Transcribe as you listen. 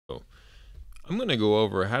I'm going to go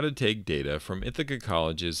over how to take data from Ithaca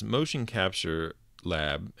College's motion capture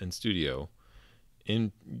lab and studio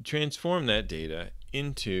and transform that data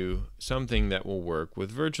into something that will work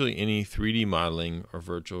with virtually any 3D modeling or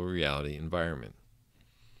virtual reality environment.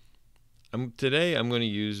 Today I'm going to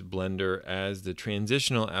use Blender as the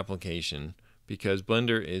transitional application because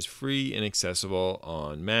Blender is free and accessible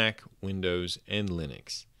on Mac, Windows, and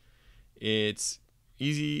Linux. It's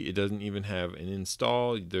easy. It doesn't even have an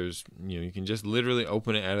install. You can just literally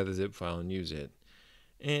open it out of the zip file and use it.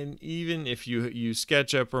 And even if you use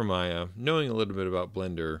SketchUp or Maya, knowing a little bit about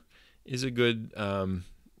Blender is a good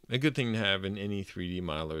thing to have in any 3D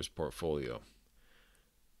modeler's portfolio.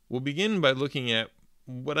 We'll begin by looking at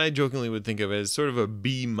what I jokingly would think of as sort of a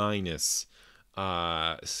B-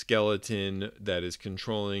 skeleton that is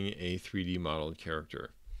controlling a 3D modeled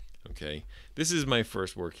character. Okay, this is my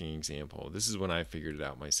first working example. This is when I figured it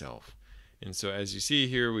out myself. And so as you see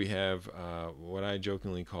here, we have what I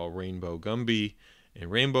jokingly call Rainbow Gumby. And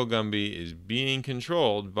Rainbow Gumby is being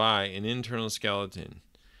controlled by an internal skeleton.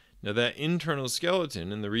 Now that internal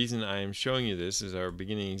skeleton, and the reason I am showing you this as our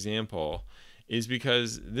beginning example, is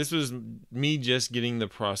because this was me just getting the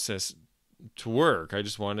process to work. I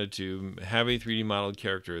just wanted to have a 3D modeled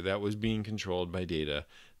character that was being controlled by data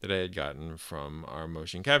that I had gotten from our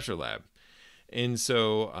motion capture lab. And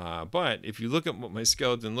so, but if you look at what my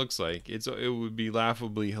skeleton looks like, it would be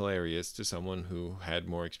laughably hilarious to someone who had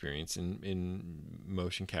more experience in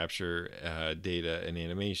motion capture data and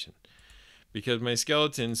animation. Because my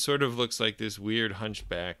skeleton sort of looks like this weird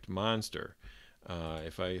hunchbacked monster.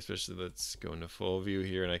 Let's go into full view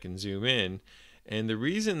here and I can zoom in. And the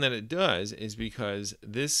reason that it does is because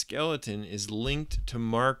this skeleton is linked to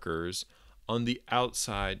markers on the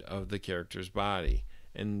outside of the character's body.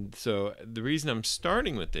 And so the reason I'm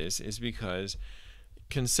starting with this is because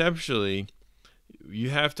conceptually you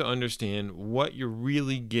have to understand what you're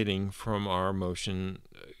really getting from our motion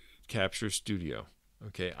capture studio.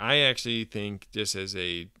 Okay, I actually think just as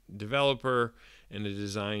a developer and a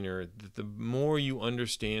designer that the more you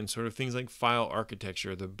understand sort of things like file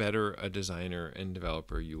architecture, the better a designer and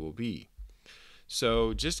developer you will be.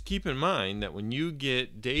 So just keep in mind that when you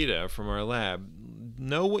get data from our lab,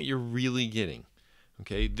 know what you're really getting.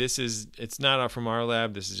 Okay, it's not from our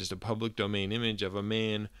lab. This is just a public domain image of a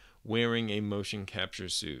man wearing a motion capture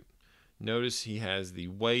suit. Notice he has the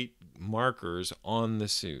white markers on the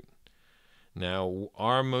suit. Now,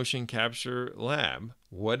 our motion capture lab,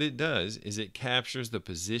 what it does is it captures the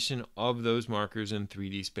position of those markers in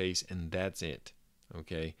 3D space, and that's it.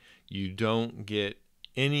 Okay, you don't get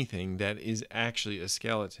anything that is actually a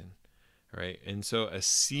skeleton, right? And so a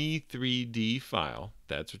C3D file,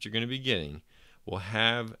 that's what you're going to be getting, will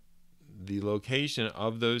have the location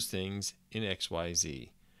of those things in XYZ.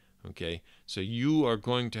 Okay, so you are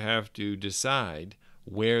going to have to decide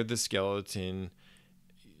where the skeleton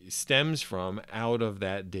stems from out of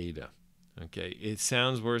that data. Okay, it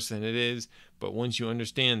sounds worse than it is, but once you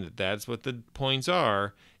understand that that's what the points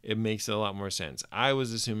are, it makes a lot more sense. I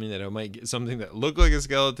was assuming that I might get something that looked like a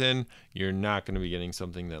skeleton. You're not going to be getting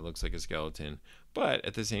something that looks like a skeleton, but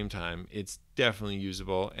at the same time, it's definitely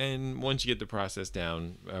usable, and once you get the process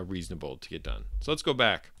down, reasonable to get done. So let's go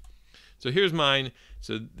back. So here's mine.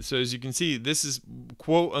 So as you can see, this is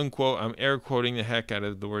quote unquote, I'm air quoting the heck out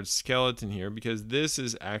of the word skeleton here because this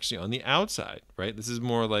is actually on the outside, right? This is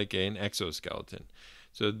more like an exoskeleton.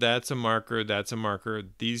 So that's a marker, that's a marker.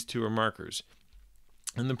 These two are markers.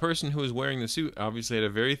 And the person who was wearing the suit obviously had a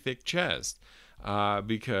very thick chest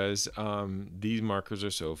because these markers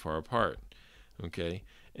are so far apart. Okay.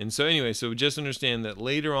 And so anyway, so just understand that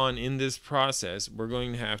later on in this process, we're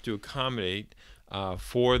going to have to accommodate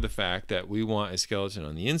for the fact that we want a skeleton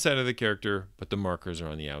on the inside of the character, but the markers are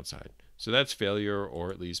on the outside. So that's failure, or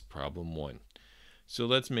at least problem one. So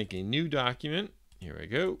let's make a new document. Here I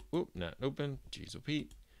go. Oop, not open. Jeez,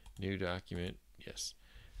 Pete. New document. Yes.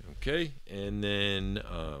 Okay. And then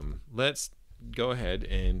let's go ahead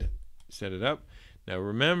and set it up. Now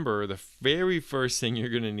remember, the very first thing you're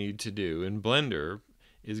going to need to do in Blender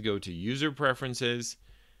is go to User Preferences,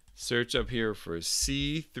 search up here for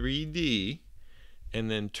C3D, and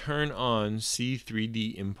then turn on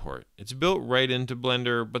C3D import. It's built right into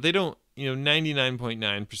Blender, but they don't,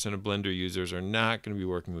 99.9% of Blender users are not going to be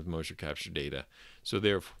working with motion capture data. So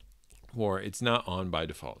therefore, it's not on by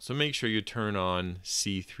default. So make sure you turn on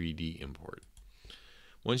C3D import.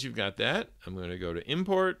 Once you've got that, I'm going to go to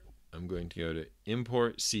import. I'm going to go to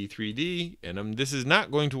import C3D, and this is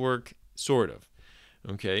not going to work, sort of.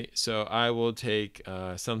 Okay, so I will take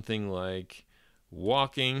something like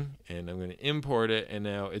walking, and I'm going to import it, and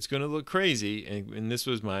now it's going to look crazy, and this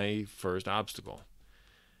was my first obstacle.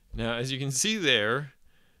 Now, as you can see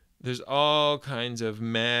there's all kinds of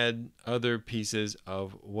mad other pieces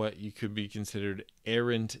of what you could be considered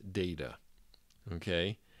errant data.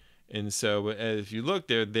 Okay? And so if you look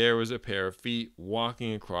there was a pair of feet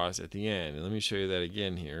walking across at the end. And let me show you that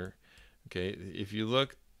again here. Okay, if you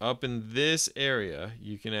look up in this area,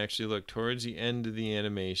 you can actually look towards the end of the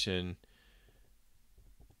animation.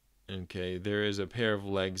 Okay, there is a pair of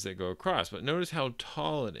legs that go across, but notice how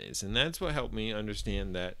tall it is. And that's what helped me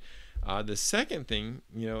understand that. The second thing,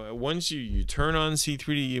 once you turn on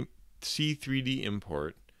C3D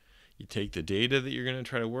import, you take the data that you're going to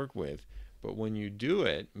try to work with, but when you do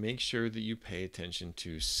it, make sure that you pay attention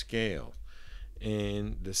to scale.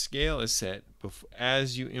 And the scale is set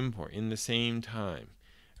as you import in the same time.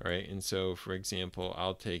 All right, and so for example,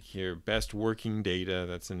 I'll take here best working data,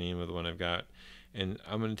 that's the name of the one I've got, and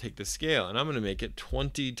I'm going to take the scale and I'm going to make it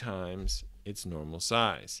 20 times its normal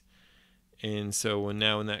size. And so when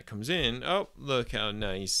that comes in, oh, look how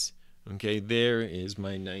nice. Okay, there is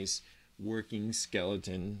my nice working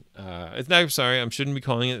skeleton. It's not, I'm sorry, I shouldn't be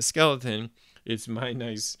calling it a skeleton. It's my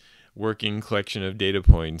nice working collection of data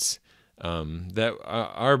points that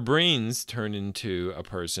our brains turn into a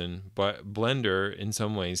person, but Blender in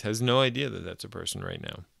some ways has no idea that that's a person right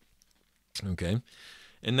now. Okay.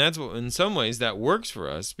 And that's what, in some ways, that works for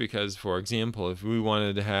us because, for example, if we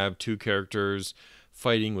wanted to have two characters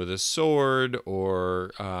fighting with a sword,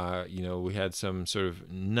 or we had some sort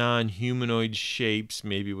of non-humanoid shapes,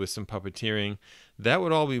 maybe with some puppeteering, that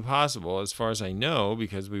would all be possible, as far as I know,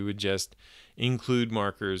 because we would just include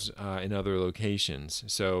markers in other locations.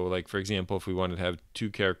 So, like for example, if we wanted to have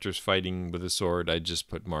two characters fighting with a sword, I'd just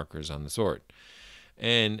put markers on the sword.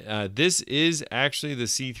 And this is actually the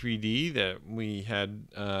C3D that we had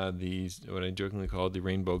what I jokingly called the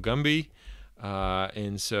Rainbow Gumby.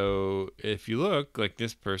 And so if you look like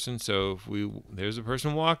this person, so there's a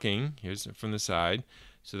person walking, here's from the side.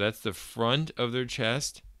 So that's the front of their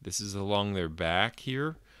chest. This is along their back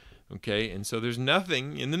here. Okay, and so there's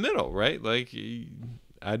nothing in the middle, right? Like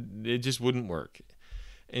it just wouldn't work.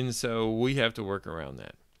 And so we have to work around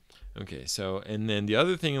that. Okay, so, and then the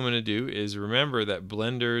other thing I'm going to do is remember that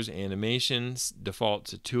Blender's animations default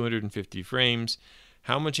to 250 frames.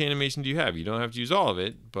 How much animation do you have? You don't have to use all of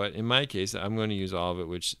it, but in my case, I'm going to use all of it,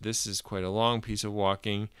 which this is quite a long piece of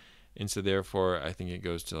walking, and so therefore, I think it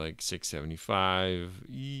goes to like 675,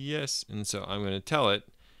 yes, and so I'm going to tell it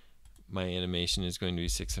my animation is going to be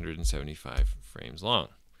 675 frames long.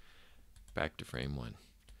 Back to frame one.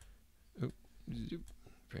 Oop,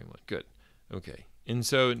 frame one, good, okay. And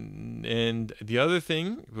so, and the other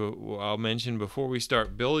thing I'll mention before we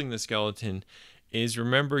start building the skeleton is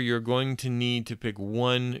remember you're going to need to pick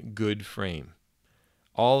one good frame.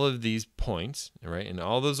 All of these points, right, and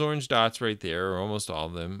all those orange dots right there, or almost all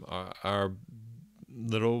of them, are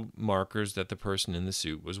little markers that the person in the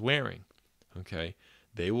suit was wearing. Okay,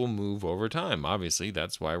 they will move over time. Obviously,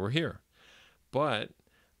 that's why we're here. But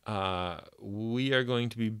we are going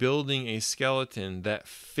to be building a skeleton that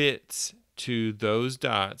fits to those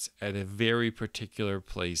dots at a very particular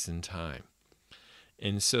place in time.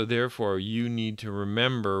 And so therefore you need to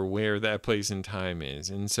remember where that place in time is.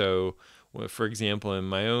 And so, for example, in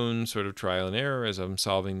my own sort of trial and error as I'm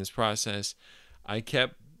solving this process, I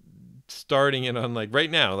kept starting it on, like right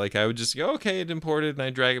now, like I would just go, okay, it imported, and I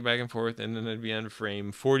drag it back and forth, and then I'd be on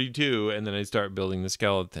frame 42, and then I'd start building the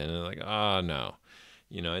skeleton, and I'm like, oh no,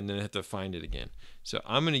 and then I have to find it again. So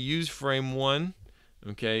I'm going to use frame 1.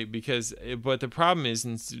 Okay, but the problem is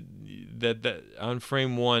that on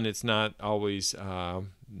frame 1, it's not always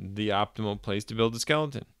the optimal place to build a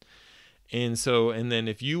skeleton. And so, and then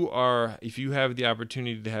if you have the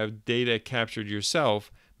opportunity to have data captured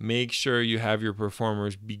yourself, make sure you have your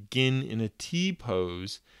performers begin in a T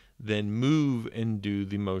pose, then move and do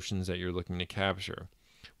the motions that you're looking to capture.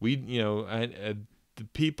 The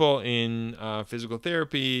people in physical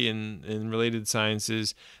therapy and related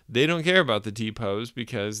sciences, they don't care about the T-pose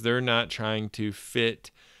because they're not trying to fit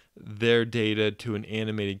their data to an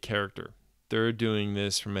animated character. They're doing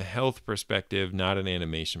this from a health perspective, not an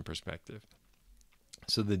animation perspective.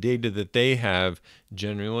 So the data that they have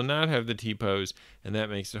generally will not have the T-pose, and that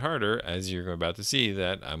makes it harder, as you're about to see,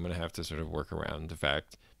 that I'm going to have to sort of work around the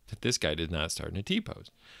fact that this guy did not start in a T-pose.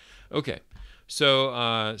 Okay,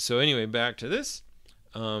 so anyway, back to this.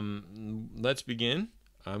 Let's begin.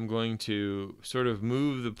 I'm going to sort of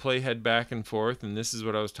move the playhead back and forth, and this is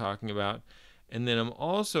what I was talking about. And then I'm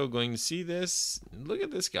also going to see this. Look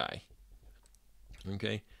at this guy.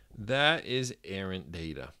 Okay, that is errant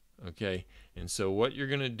data. Okay, and so what you're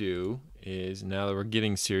going to do is, now that we're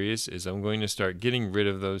getting serious, is I'm going to start getting rid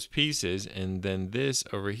of those pieces, and then this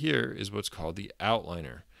over here is what's called the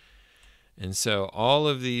outliner. And so all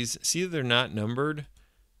of these, see, they're not numbered.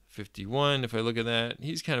 51, if I look at that,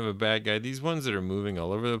 he's kind of a bad guy. These ones that are moving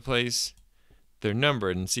all over the place, they're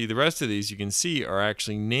numbered. And see, the rest of these you can see are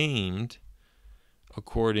actually named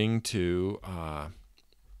according to,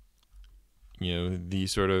 the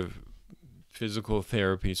sort of physical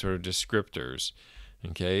therapy sort of descriptors.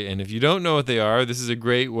 Okay, and if you don't know what they are, this is a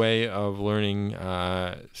great way of learning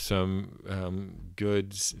some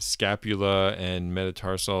good scapula and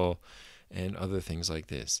metatarsal and other things like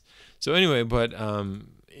this. So anyway, but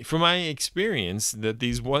from my experience, that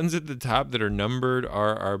these ones at the top that are numbered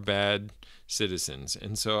are bad citizens,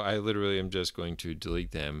 and so I literally am just going to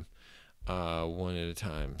delete them one at a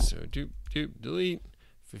time. So delete.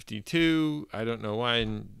 52. I don't know why.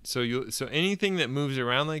 And so anything that moves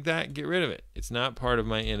around like that, get rid of it. It's not part of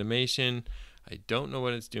my animation. I don't know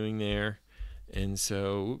what it's doing there, and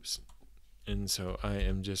so I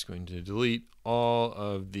am just going to delete all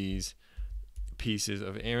of these pieces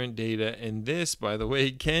of errant data. And this, by the way,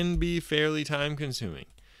 can be fairly time consuming.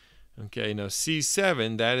 Okay, now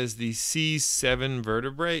C7, that is the C7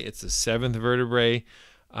 vertebrae. It's the 7th vertebrae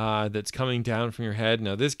that's coming down from your head.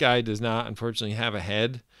 Now, this guy does not, unfortunately, have a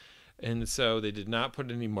head, and so they did not put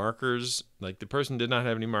any markers. Like, the person did not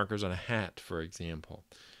have any markers on a hat, for example.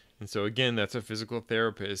 And so, again, that's a physical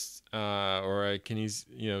therapist or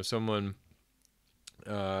someone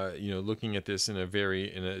looking at this in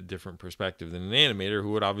a different perspective than an animator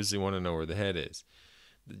who would obviously want to know where the head is.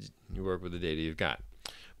 You work with the data you've got.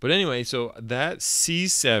 But anyway, so that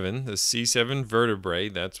C7, the C7 vertebrae,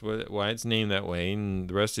 that's why it's named that way, and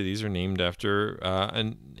the rest of these are named after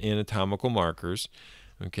anatomical markers.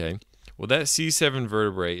 Okay, well, that C7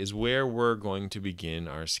 vertebrae is where we're going to begin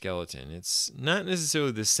our skeleton. It's not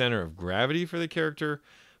necessarily the center of gravity for the character,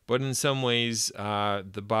 but in some ways,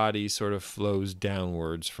 the body sort of flows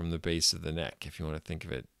downwards from the base of the neck, if you want to think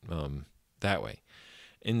of it that way.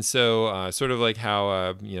 And so, sort of like how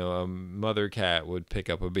a mother cat would pick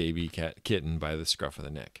up a baby kitten by the scruff of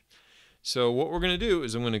the neck. So what we're going to do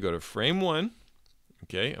is I'm going to go to frame 1.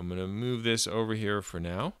 Okay, I'm going to move this over here for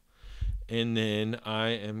now. And then I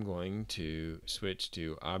am going to switch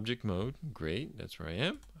to object mode. Great, that's where I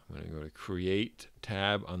am. I'm going to go to create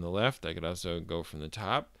tab on the left. I could also go from the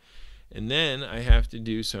top. And then I have to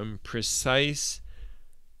do some precise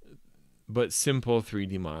but simple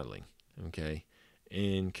 3D modeling. Okay.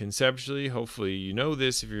 And conceptually, hopefully you know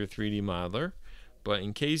this if you're a 3D modeler, but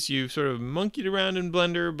in case you've sort of monkeyed around in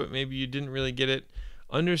Blender, but maybe you didn't really get it,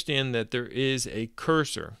 understand that there is a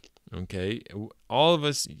cursor, okay? All of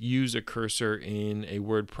us use a cursor in a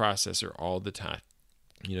word processor all the time.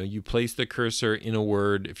 You place the cursor in a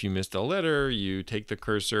word if you missed a letter, you take the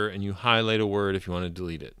cursor and you highlight a word if you want to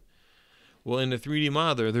delete it. Well, in a 3D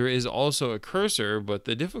modeler, there is also a cursor, but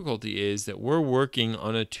the difficulty is that we're working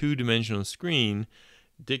on a 2-dimensional screen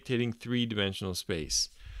dictating 3-dimensional space.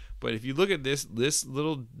 But if you look at this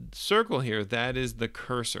little circle here, that is the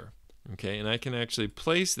cursor, okay? And I can actually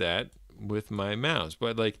place that with my mouse.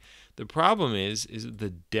 But like the problem is the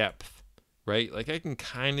depth, right? Like I can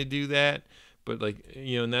kind of do that, but like,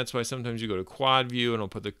 and that's why sometimes you go to quad view and I'll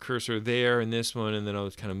put the cursor there in this one and then I'll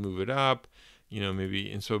just kind of move it up. Maybe,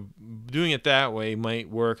 and so doing it that way might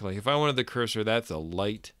work. Like if I wanted the cursor, that's a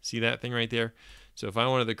light. See that thing right there? So if I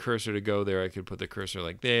wanted the cursor to go there, I could put the cursor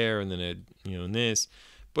like there, and then it, in this.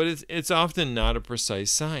 But it's often not a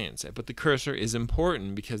precise science. But the cursor is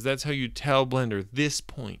important because that's how you tell Blender this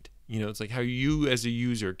point. It's like how you as a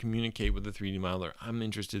user communicate with the 3D modeler. I'm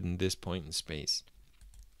interested in this point in space.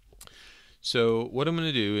 So what I'm going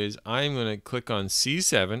to do is I'm going to click on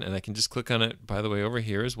C7, and I can just click on it, by the way, over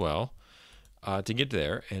here as well. To get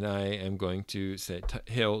there, and I am going to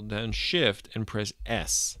hold down Shift and press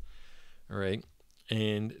S. All right,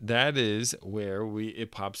 and that is where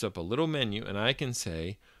it pops up a little menu, and I can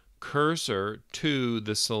say cursor to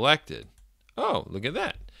the selected. Oh, look at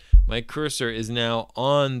that! My cursor is now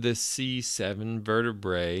on the C7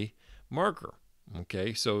 vertebrae marker.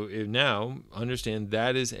 Okay, so now understand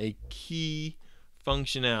that is a key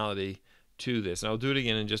functionality to this. I'll do it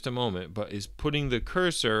again in just a moment, but is putting the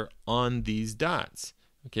cursor on these dots.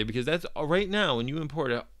 Okay, because that's right now when you import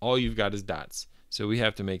it, all you've got is dots. So we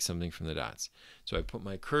have to make something from the dots. So I put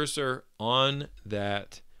my cursor on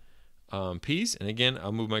that piece, and again,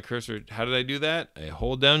 I'll move my cursor. How did I do that? I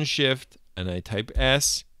hold down Shift and I type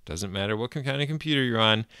S. Doesn't matter what kind of computer you're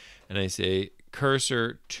on, and I say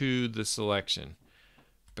cursor to the selection.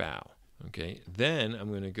 Bow. Okay, then I'm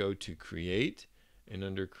going to go to Create. And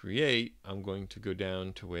under Create, I'm going to go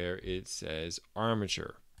down to where it says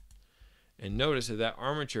Armature. And notice that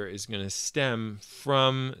armature is going to stem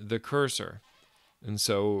from the cursor. And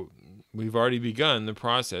so we've already begun the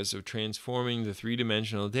process of transforming the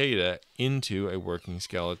three-dimensional data into a working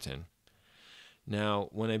skeleton. Now,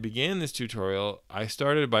 when I began this tutorial, I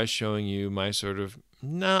started by showing you my sort of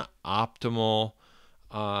not optimal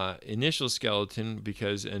initial skeleton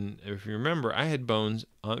because, and if you remember, I had bones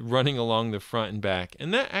running along the front and back,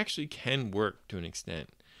 and that actually can work to an extent.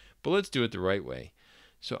 But let's do it the right way.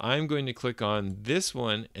 So I'm going to click on this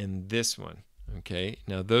one and this one. Okay,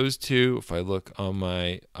 now those two, if I look on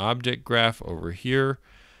my object graph over here,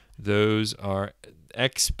 those are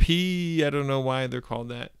XP. I don't know why they're called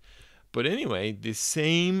that. But anyway, the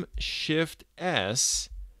same Shift S,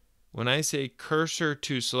 when I say cursor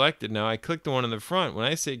to selected, now I click the one on the front. When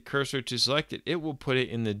I say cursor to selected, it will put it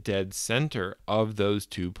in the dead center of those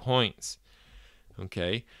 2 points.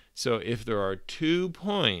 Okay, so if there are 2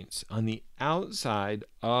 points on the outside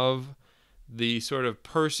of the sort of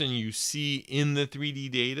person you see in the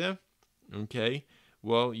 3D data, okay,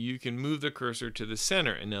 well, you can move the cursor to the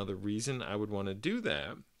center. And now the reason I would want to do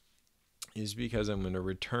that is because I'm going to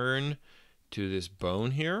return to this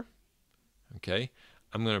bone here. Okay,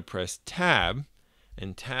 I'm going to press tab,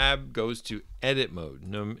 and tab goes to edit mode.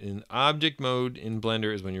 Now, in object mode in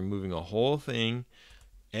Blender is when you're moving a whole thing.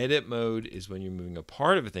 Edit mode is when you're moving a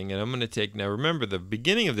part of a thing. And I'm going to take, now remember the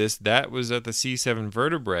beginning of this, that was at the C7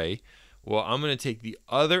 vertebrae. Well, I'm going to take the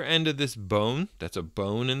other end of this bone, that's a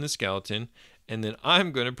bone in the skeleton, and then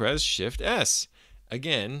I'm going to press Shift S.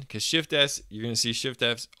 Again, because Shift S, you're going to see Shift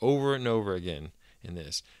S over and over again in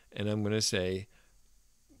this. And I'm going to say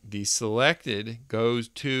the selected goes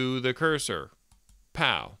to the cursor.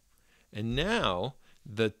 Pow. And now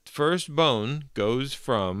the first bone goes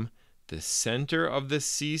from the center of the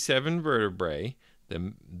C7 vertebrae,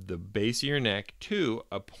 the base of your neck, to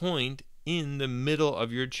a point in the middle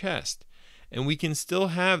of your chest. And we can still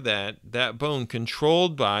have that bone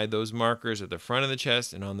controlled by those markers at the front of the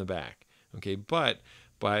chest and on the back. Okay, but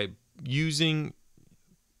by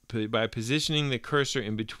positioning the cursor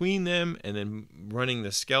in between them and then running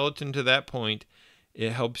the skeleton to that point,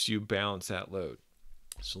 it helps you balance that load.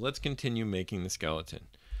 So let's continue making the skeleton.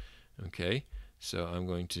 Okay, so I'm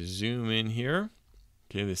going to zoom in here.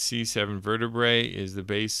 Okay, the C7 vertebrae is the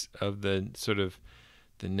base of the sort of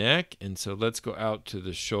the neck, and so let's go out to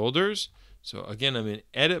the shoulders. So again, I'm in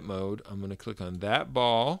edit mode. I'm going to click on that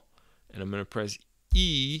ball, and I'm going to press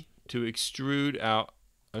E to extrude out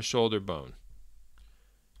a shoulder bone.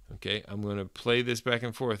 Okay, I'm going to play this back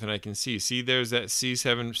and forth, and I can see there's that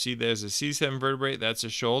C7, see there's a C7 vertebrae, that's a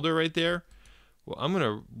shoulder right there. Well, I'm going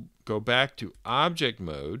to go back to object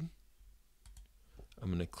mode. I'm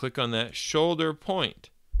going to click on that shoulder point.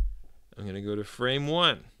 I'm going to go to frame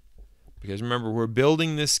 1, because remember, we're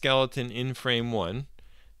building this skeleton in frame 1,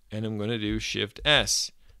 and I'm going to do Shift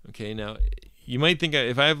S. Okay, now you might think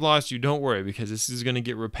if I've lost you, don't worry, because this is going to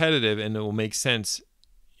get repetitive and it will make sense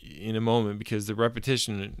in a moment, because the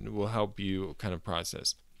repetition will help you kind of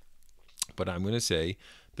process. But I'm going to say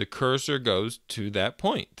the cursor goes to that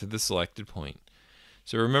point, to the selected point.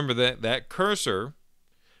 So remember that cursor,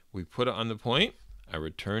 we put it on the point. I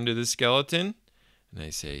return to the skeleton, and I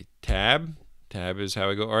say tab. Tab is how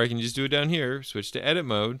I go, or I can just do it down here, switch to edit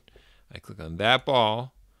mode. I click on that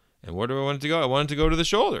ball, and where do I want it to go? I want it to go to the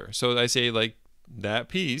shoulder. So I say, like, that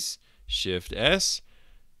piece, Shift S,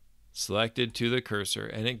 selected to the cursor,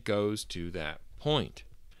 and it goes to that point.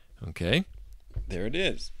 Okay, there it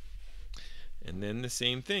is. And then the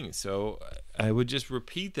same thing. So I would just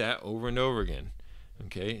repeat that over and over again.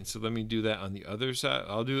 Okay, and so let me do that on the other side.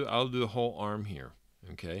 I'll do the whole arm here.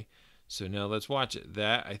 Okay, so now let's watch it.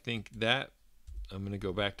 That, I think that, I'm going to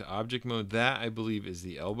go back to object mode. That, I believe, is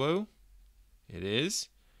the elbow. It is.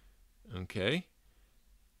 Okay.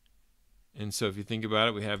 And so if you think about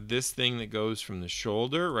it, we have this thing that goes from the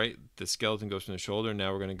shoulder, right? The skeleton goes from the shoulder.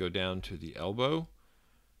 Now we're going to go down to the elbow,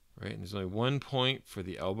 right? And there's only one point for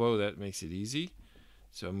the elbow. That makes it easy.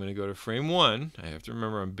 So I'm going to go to frame 1. I have to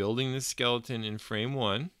remember I'm building this skeleton in frame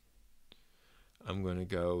 1. I'm going to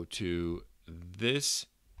go to this,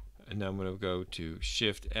 and now I'm going to go to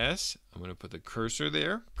Shift S. I'm going to put the cursor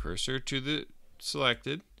there, cursor to the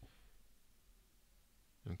selected.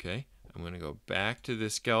 Okay, I'm going to go back to the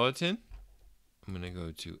skeleton. I'm going to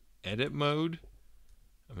go to edit mode.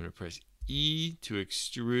 I'm going to press E to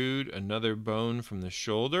extrude another bone from the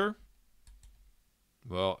shoulder.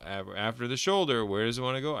 Well, after the shoulder, where does it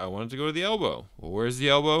want to go? I want it to go to the elbow. Well, where's the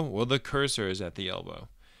elbow? Well, the cursor is at the elbow.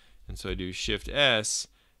 And so I do Shift S,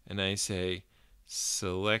 and I say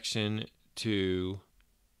selection to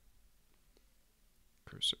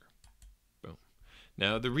cursor. Boom.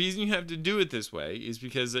 Now, the reason you have to do it this way is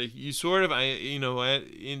because you sort of,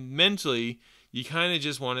 mentally, you kind of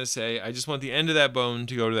just want to say, I just want the end of that bone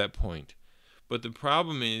to go to that point. But the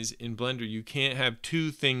problem is, in Blender, you can't have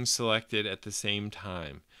two things selected at the same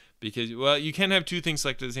time. Because, well, you can have two things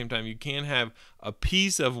selected at the same time. You can have a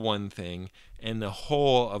piece of one thing and the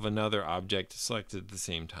whole of another object selected at the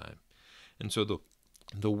same time. And so the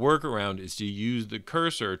workaround is to use the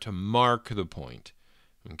cursor to mark the point,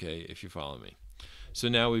 okay, if you follow me. So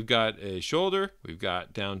now we've got a shoulder, we've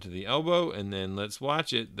got down to the elbow, and then let's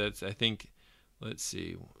watch it. That's, I think, let's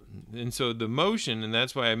see. And so the motion, and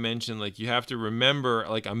that's why I mentioned, like, you have to remember,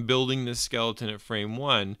 like, I'm building this skeleton at frame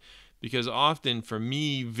 1, because often for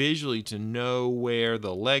me visually to know where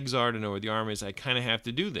the legs are, to know where the arm is, I kind of have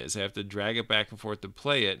to do this. I have to drag it back and forth to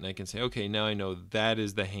play it, and I can say, okay, now I know that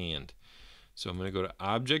is the hand. So I'm going to go to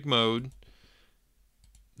object mode.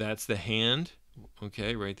 That's the hand,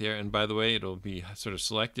 okay, right there. And by the way, it'll be sort of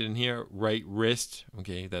selected in here, right wrist,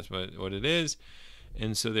 okay, that's what it is.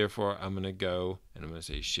 And so therefore I'm going to go and I'm going to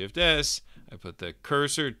say Shift S. I put the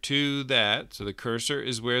cursor to that. So the cursor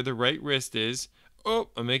is where the right wrist is. Oh,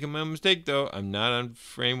 I'm making my mistake though. I'm not on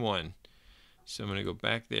frame 1. So I'm going to go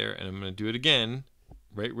back there and I'm going to do it again.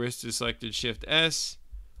 Right wrist is selected, Shift S.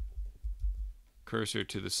 Cursor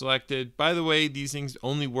to the selected. By the way, these things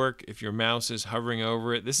only work if your mouse is hovering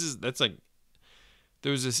over it. That's like,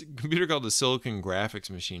 there was this computer called the Silicon Graphics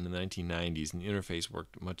machine in the 1990s, and the interface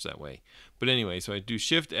worked much that way. But anyway, so I do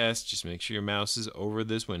Shift S, just make sure your mouse is over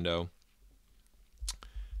this window.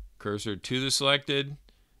 Cursor to the selected.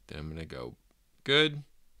 Then I'm going to go good.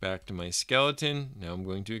 Back to my skeleton. Now I'm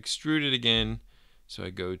going to extrude it again. So I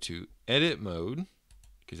go to edit mode,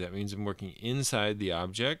 because that means I'm working inside the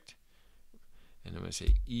object. And I'm going to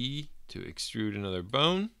say E to extrude another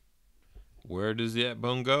bone. Where does that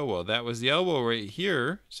bone go? Well, that was the elbow right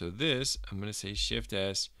here. So this, I'm going to say Shift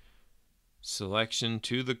S, selection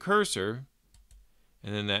to the cursor,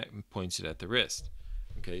 and then that points it at the wrist.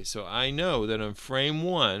 Okay, so I know that on frame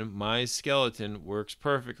 1, my skeleton works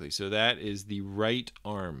perfectly. So that is the right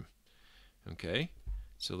arm. Okay,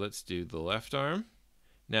 so let's do the left arm.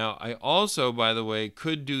 Now, I also, by the way,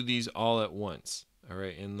 could do these all at once. All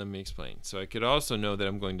right, and let me explain. So I could also know that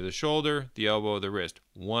I'm going to the shoulder, the elbow, the wrist.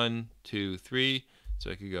 1, 2, 3.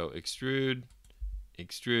 So I could go extrude,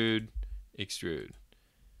 extrude, extrude.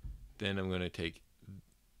 Then I'm going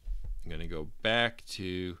to go back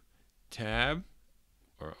to tab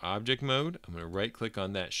or object mode. I'm going to right click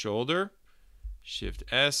on that shoulder, Shift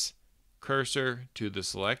S, cursor to the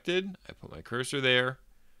selected. I put my cursor there.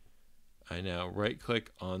 I now right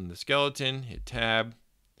click on the skeleton, hit tab,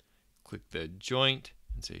 click the joint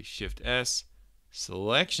and say Shift S,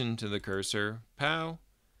 selection to the cursor, pow,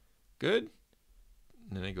 good.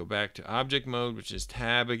 And then I go back to object mode, which is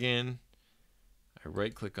tab again. I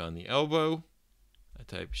right click on the elbow, I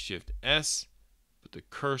type Shift S, put the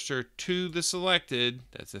cursor to the selected,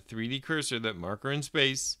 that's a 3D cursor, that marker in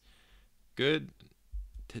space, good.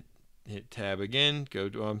 Hit tab again, go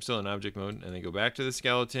to, I'm still in object mode, and then go back to the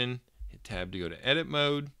skeleton, hit tab to go to edit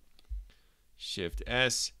mode. Shift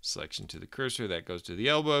S, selection to the cursor, that goes to the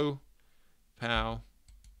elbow, pow,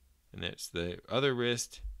 and that's the other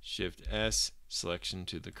wrist, Shift S, selection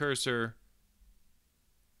to the cursor,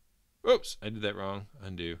 oops, I did that wrong,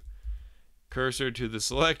 undo, cursor to the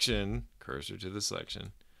selection,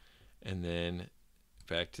 and then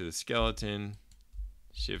back to the skeleton,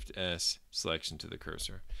 Shift S, selection to the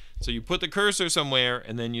cursor. So you put the cursor somewhere,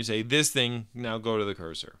 and then you say, this thing, now go to the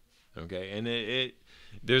cursor, okay, and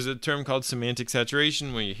there's a term called semantic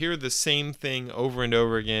saturation where you hear the same thing over and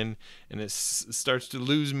over again and it starts to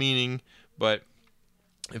lose meaning, but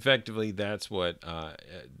effectively that's what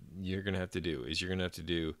you're going to have to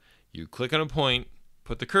do. You click on a point,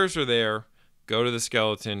 put the cursor there, go to the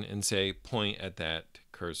skeleton and say point at that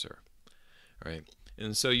cursor. All right.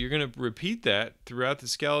 And so you're going to repeat that throughout the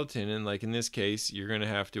skeleton, and like in this case, you're going to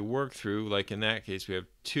have to work through, like in that case, we have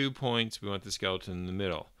 2 points, we want the skeleton in the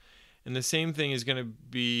middle. And the same thing is going to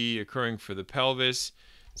be occurring for the pelvis.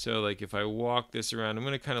 So like if I walk this around, I'm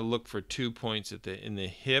going to kind of look for 2 points in the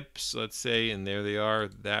hips, let's say, and there they are,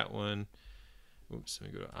 that one. Oops,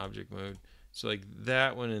 let me go to object mode. So like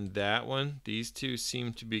that one and that one, these two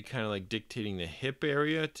seem to be kind of like dictating the hip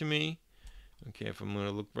area to me. Okay, if I'm going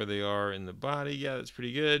to look where they are in the body, yeah, that's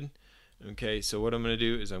pretty good. Okay, so what I'm going to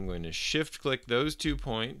do is I'm going to shift click those 2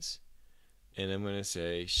 points, and I'm going to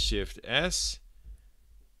say Shift S,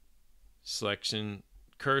 selection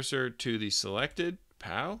cursor to the selected,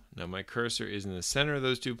 pow. Now my cursor is in the center of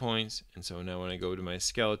those 2 points, and so now when I go to my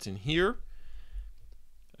skeleton here,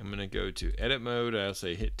 I'm going to go to edit mode. I'll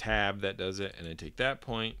say hit tab, that does it, and I take that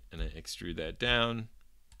point and I extrude that down,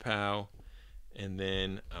 pow, and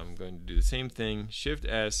then I'm going to do the same thing, Shift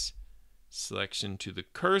S, selection to the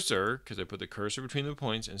cursor, because I put the cursor between the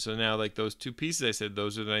points. And so now, like those two pieces I said,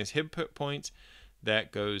 those are the nice hip points,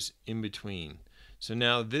 that goes in between. So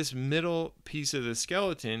now this middle piece of the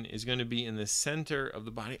skeleton is going to be in the center of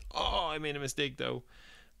the body. Oh, I made a mistake though.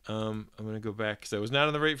 I'm going to go back because I was not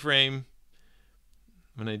in the right frame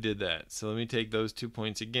when I did that. So let me take those 2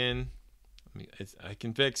 points again. I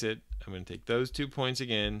can fix it. I'm going to take those 2 points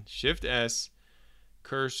again, Shift S,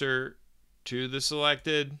 cursor to the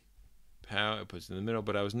selected, pow, it puts it in the middle,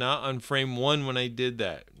 but I was not on frame 1 when I did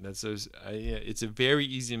that. It's a very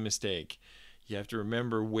easy mistake. You have to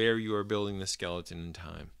remember where you are building the skeleton in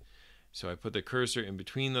time. So I put the cursor in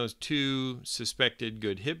between those two suspected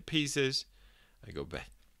good hip pieces. I go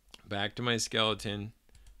back to my skeleton,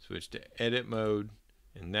 switch to edit mode,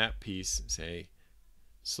 and that piece, say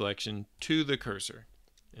selection to the cursor.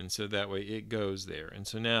 And so that way it goes there. And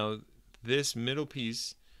so now this middle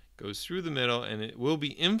piece goes through the middle, and it will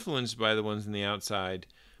be influenced by the ones on the outside,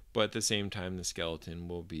 but at the same time the skeleton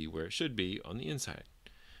will be where it should be on the inside.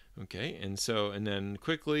 Okay, and then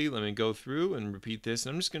quickly let me go through and repeat this.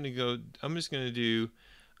 I'm just going to do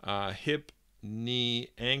hip, knee,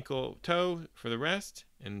 ankle, toe for the rest,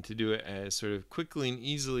 and to do it as sort of quickly and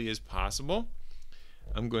easily as possible,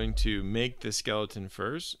 I'm going to make the skeleton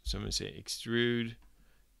first. So I'm going to say extrude,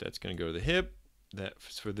 that's going to go to the hip,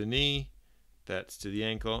 that's for the knee, that's to the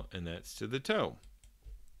ankle, and that's to the toe.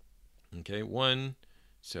 Okay,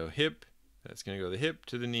 so hip, that's going to go the hip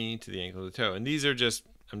to the knee to the ankle to the toe. And these are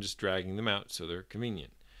I'm just dragging them out so they're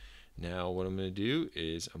convenient. Now what I'm going to do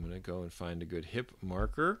is I'm going to go and find a good hip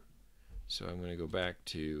marker. So I'm going to go back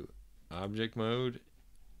to object mode,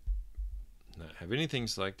 not have anything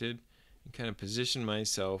selected, and kind of position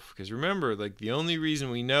myself, because remember, like, the only reason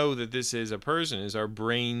we know that this is a person is our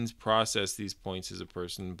brains process these points as a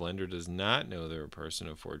person. Blender does not know they're a person,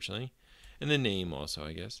 unfortunately, and the name also,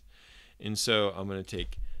 I guess. And so I'm going to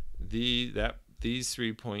take these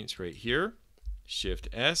 3 points right here, Shift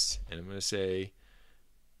S, and I'm going to say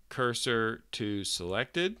cursor to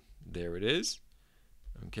selected. There it is.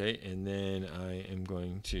 Okay, and then I am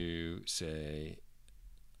going to say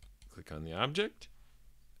click on the object.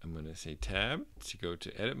 I'm going to say tab to go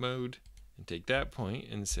to edit mode and take that point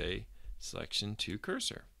and say selection to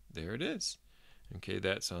cursor. There it is. Okay,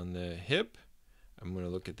 that's on the hip. I'm going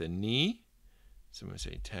to look at the knee. So I'm going to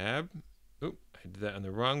say tab. Oh, I did that on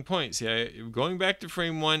the wrong point. See, going back to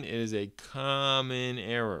frame 1 is a common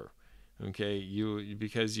error. Okay,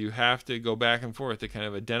 because you have to go back and forth to kind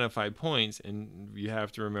of identify points, and you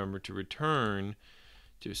have to remember to return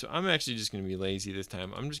to. So I'm actually just going to be lazy this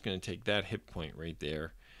time. I'm just going to take that hip point right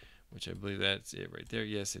there, which I believe that's it right there.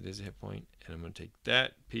 Yes, it is a hip point. And I'm going to take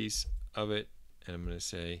that piece of it, and I'm going to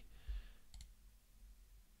say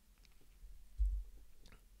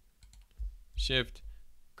Shift,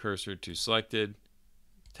 cursor to selected,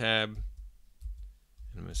 tab, and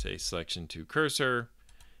I'm going to say selection to cursor,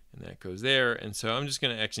 and that goes there. And so I'm just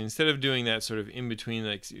going to actually, instead of doing that sort of in between,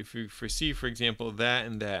 like if you foresee, for example, that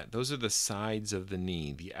and that, those are the sides of the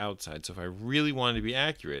knee, the outside. So if I really wanted to be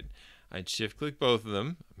accurate, I'd shift click both of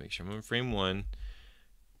them, make sure I'm on frame 1,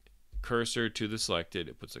 cursor to the selected,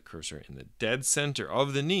 it puts a cursor in the dead center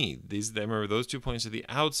of the knee. Remember, those 2 points are the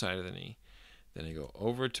outside of the knee. Then I go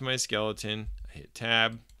over to my skeleton, I hit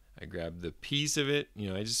tab, I grab the piece of it,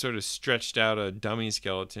 I just sort of stretched out a dummy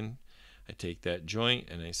skeleton. I take that joint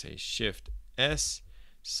and I say Shift S,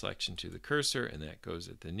 selection to the cursor, and that goes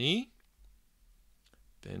at the knee.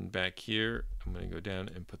 Then back here, I'm going to go down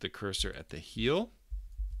and put the cursor at the heel.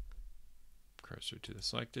 Cursor to the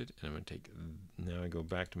selected, and I'm going to take, now I go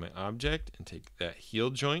back to my object and take that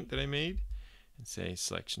heel joint that I made and say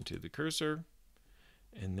selection to the cursor.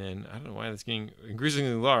 And then, I don't know why that's getting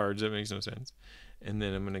increasingly large, that makes no sense. And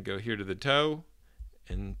then I'm going to go here to the toe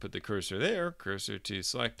and put the cursor there, cursor to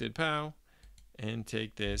selected, pow, and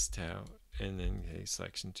take this toe, and then a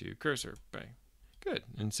selection to cursor, bang. Good.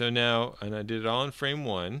 And so now, and I did it all in frame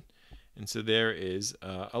 1, and so there is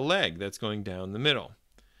a leg that's going down the middle.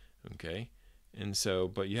 Okay. And so,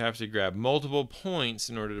 but you have to grab multiple points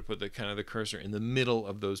in order to put the cursor in the middle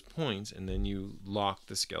of those points, and then you lock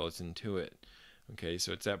the skeleton to it. Okay,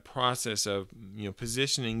 so it's that process of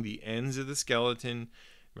positioning the ends of the skeleton.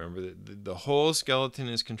 Remember that the whole skeleton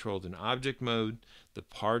is controlled in object mode. The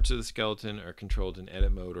parts of the skeleton are controlled in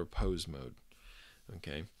edit mode or pose mode.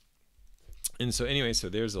 Okay, and so anyway, so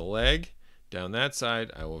there's a leg down that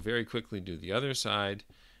side. I will very quickly do the other side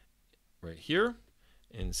right here.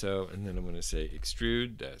 And then I'm going to say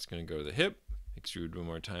extrude, that's going to go to the hip, extrude one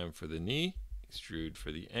more time for the knee, extrude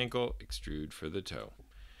for the ankle, extrude for the toe.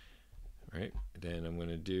 Right? Then I'm going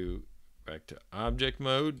to do back to object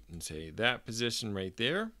mode and say that position right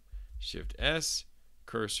there, Shift S,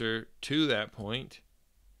 cursor to that point.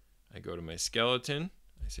 I go to my skeleton.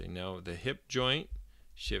 I say now the hip joint,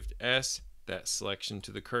 Shift S, that selection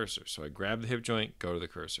to the cursor. So I grab the hip joint, go to the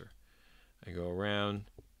cursor. I go around,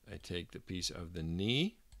 I take the piece of the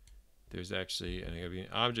knee. There's actually, and I gotta be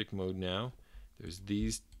in object mode now. There's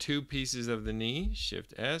these two pieces of the knee,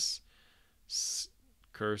 Shift S,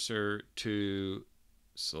 cursor to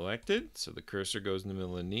selected. So the cursor goes in the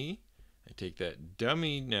middle of the knee. I take that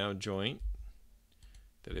dummy now joint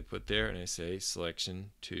that I put there and I say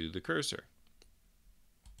selection to the cursor.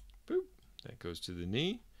 Boop. That goes to the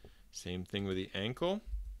knee. Same thing with the ankle.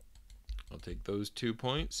 I'll take those 2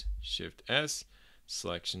 points, Shift S,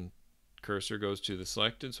 selection, cursor goes to the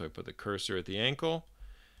selected, so I put the cursor at the ankle,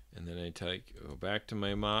 and then I go back to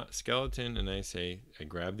my skeleton and I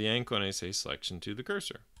grab the ankle and I say selection to the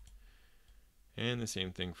cursor. And the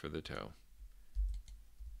same thing for the toe.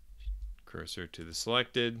 Cursor to the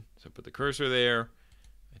selected, so I put the cursor there,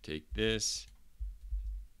 I take this,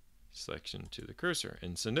 selection to the cursor,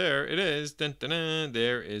 and so there it is. Dun, dun, dun,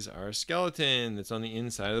 there is our skeleton that's on the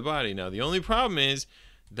inside of the body. Now the only problem is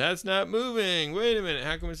that's not moving. Wait a minute,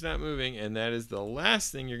 how come it's not moving? And that is the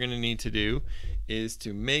last thing you're going to need to do, is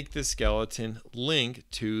to make the skeleton link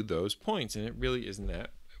to those points, and it really isn't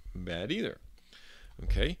that bad either.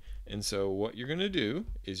 Okay, and so what you're going to do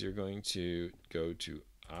is you're going to go to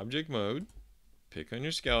object mode, pick on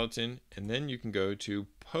your skeleton, and then you can go to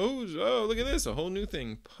pose. Oh, look at this, a whole new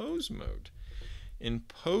thing, pose mode. In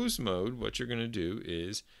pose mode, what you're going to do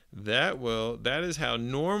is that is how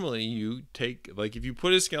normally you take, like if you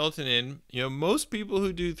put a skeleton in, most people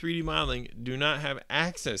who do 3D modeling do not have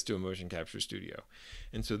access to a motion capture studio.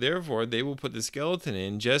 And so therefore they will put the skeleton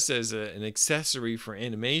in just as an accessory for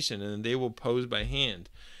animation, and then they will pose by hand.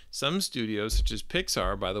 Some studios, such as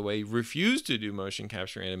Pixar, by the way, refuse to do motion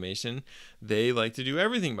capture animation. They like to do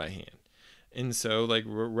everything by hand. And so, like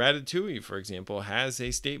Ratatouille, for example, has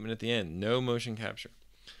a statement at the end, no motion capture.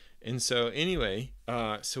 And so anyway,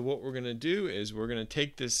 so what we're going to do is we're going to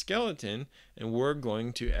take this skeleton and we're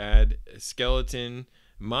going to add skeleton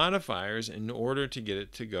modifiers in order to get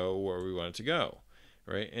it to go where we want it to go,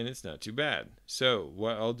 right? And it's not too bad. So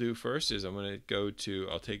what I'll do first is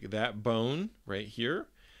I'll take that bone right here.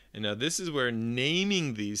 And now this is where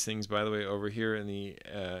naming these things, by the way, over here in the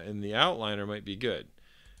outliner might be good.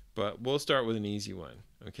 But we'll start with an easy one.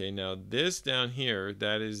 Okay, now this down here,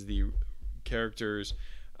 that is the character's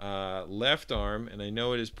left arm, and I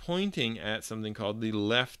know it is pointing at something called the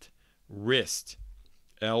left wrist,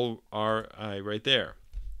 L-R-I, right there.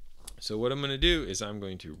 So what I'm going to do is I'm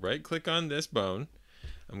going to right click on this bone.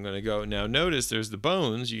 I'm going to go, now notice there's the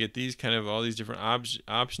bones, you get these kind of all these different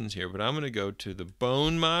options here, but I'm going to go to the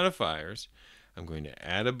bone modifiers. I'm going to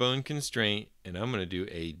add a bone constraint, and I'm going to do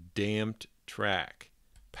a damped track.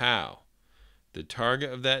 Pow. The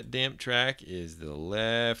target of that damped track is the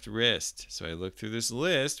left wrist. So I look through this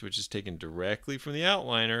list, which is taken directly from the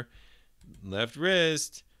outliner. Left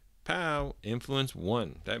wrist, pow, influence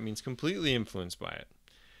 1. That means completely influenced by it.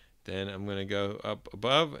 Then I'm going to go up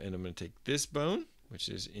above and I'm going to take this bone, which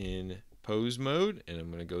is in pose mode, and I'm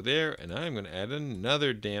going to go there and I'm going to add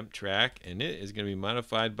another damped track, and it is going to be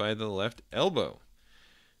modified by the left elbow.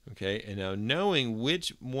 Okay, and now knowing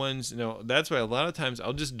which ones, that's why a lot of times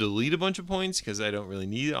I'll just delete a bunch of points because I don't really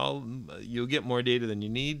need you'll get more data than you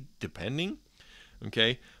need depending.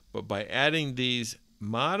 Okay, but by adding these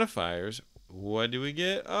modifiers, what do we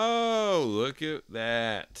get? Oh, look at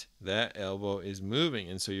that. That elbow is moving,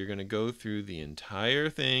 and so you're going to go through the entire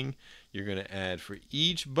thing. You're going to add for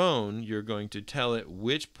each bone, you're going to tell it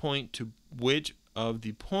which of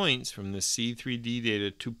the points from the C3D data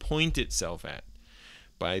to point itself at.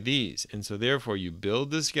 By these, and so therefore you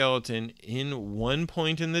build the skeleton in one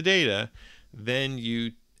point in the data, then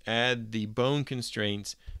you add the bone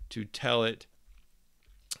constraints to tell it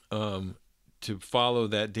to follow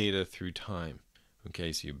that data through time.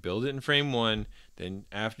 Okay, so you build it in frame 1, then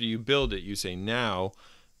after you build it you say now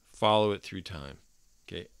follow it through time.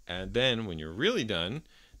 Okay, and then when you're really done,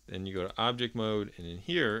 then you go to object mode, and in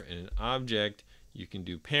here in an object you can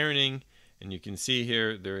do parenting, and you can see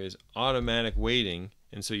here there is automatic weighting.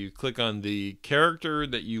 And so you click on the character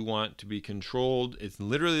that you want to be controlled. It's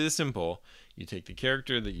literally this simple. You take the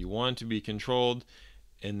character that you want to be controlled,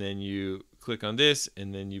 and then you click on this,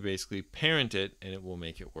 and then you basically parent it, and it will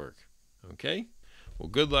make it work. Okay? Well,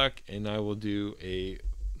 good luck, and I will do a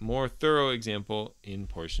more thorough example in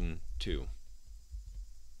portion 2.